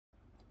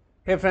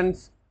Hey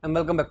friends, and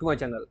welcome back to my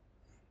channel.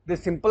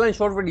 This simple and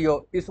short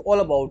video is all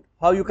about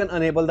how you can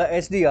enable the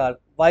HDR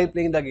while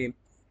playing the game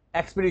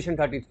Expedition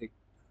 33.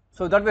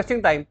 So without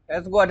wasting time,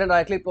 let's go ahead and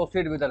directly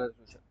proceed with the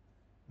resolution.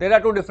 There are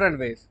two different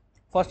ways.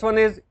 First one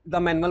is the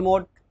manual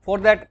mode. For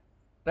that,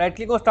 right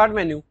click on start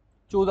menu,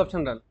 choose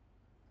option run.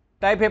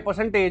 Type here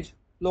percentage,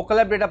 local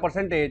app data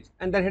percentage,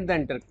 and then hit the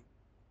enter key.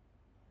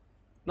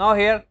 Now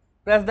here,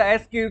 press the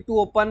S key to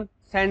open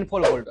send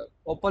file folder.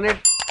 Open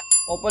it,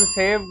 open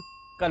saved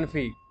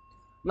config.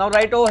 Now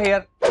right over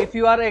here, if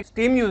you are a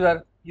Steam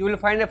user, you will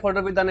find a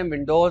folder with the name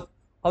Windows.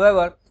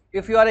 However,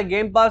 if you are a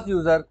Game Pass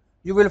user,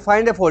 you will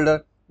find a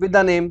folder with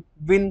the name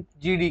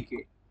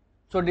WinGDK.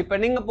 So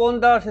depending upon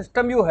the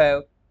system you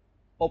have,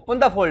 open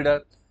the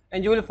folder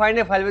and you will find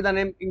a file with the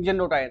name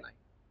engine.ini.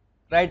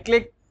 Right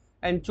click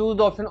and choose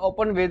the option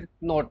open with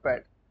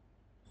notepad.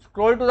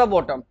 Scroll to the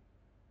bottom.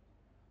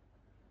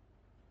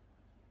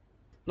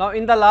 Now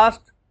in the last,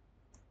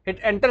 hit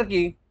enter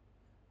key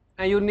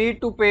and you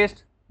need to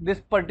paste this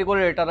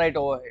particular data right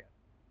over here.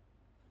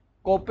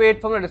 Copy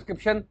it from the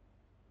description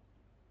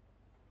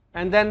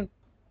and then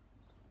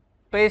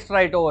paste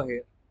right over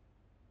here.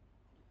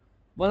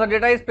 Once the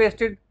data is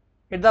pasted,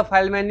 hit the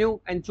file menu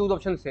and choose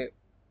option save.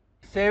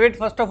 Save it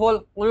first of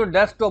all on your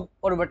desktop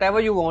or whatever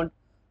you want,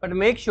 but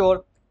make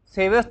sure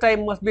save as type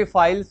must be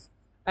files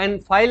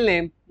and file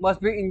name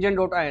must be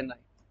engine.ini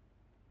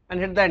and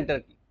hit the enter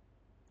key.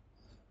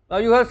 Now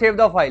you have saved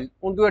the file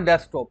onto your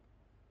desktop.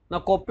 Now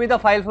copy the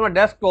file from a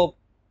desktop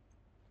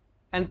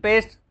and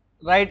paste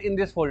right in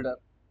this folder.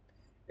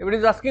 If it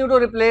is asking you to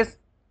replace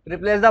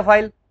the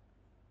file.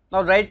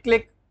 Now right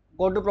click,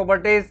 go to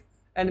properties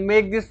and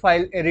make this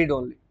file a read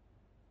only.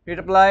 Hit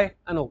apply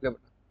and OK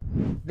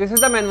button. This is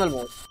the manual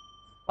mode.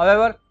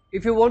 However,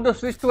 if you want to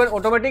switch to an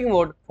automatic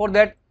mode, for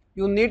that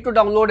you need to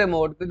download a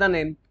mode with the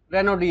name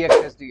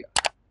r.HDR.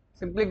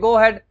 Simply go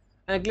ahead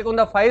and click on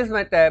the files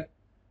tab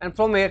and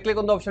from here click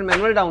on the option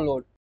manual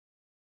download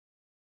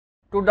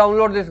to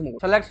download this mode.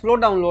 Select slow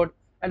download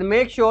and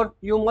make sure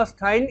you must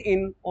sign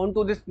in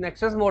onto this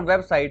Nexus mode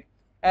website,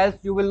 else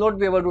you will not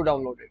be able to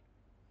download it.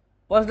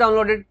 Once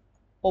downloaded,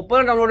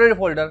 open the downloaded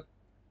folder.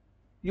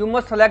 You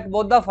must select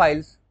both the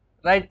files,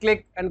 right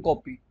click and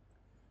copy.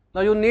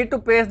 Now you need to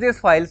paste these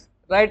files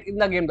right in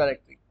the game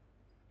directory.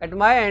 At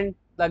my end,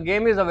 the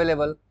game is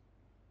available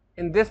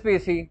in this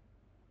PC,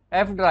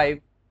 F drive.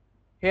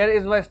 Here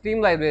is my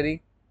Steam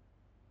library,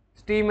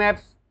 Steam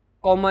apps,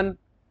 common,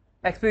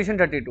 Expedition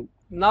 32.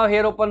 Now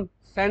here open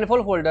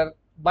sendful folder,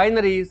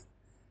 binaries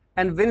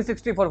and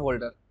Win64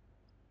 folder.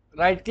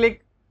 Right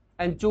click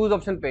and choose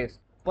option paste.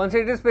 Once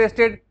it is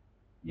pasted,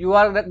 you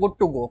are good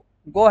to go.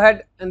 Go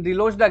ahead and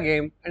relaunch the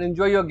game and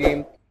enjoy your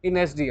game in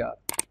HDR.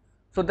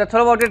 So that's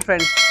all about it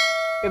friends.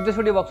 If this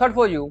video works out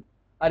for you,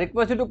 I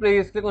request you to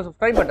please click on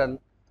subscribe button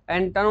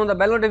and turn on the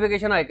bell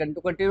notification icon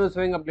to continue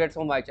receiving updates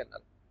from my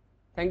channel.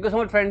 Thank you so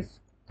much friends.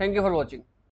 Thank you for watching.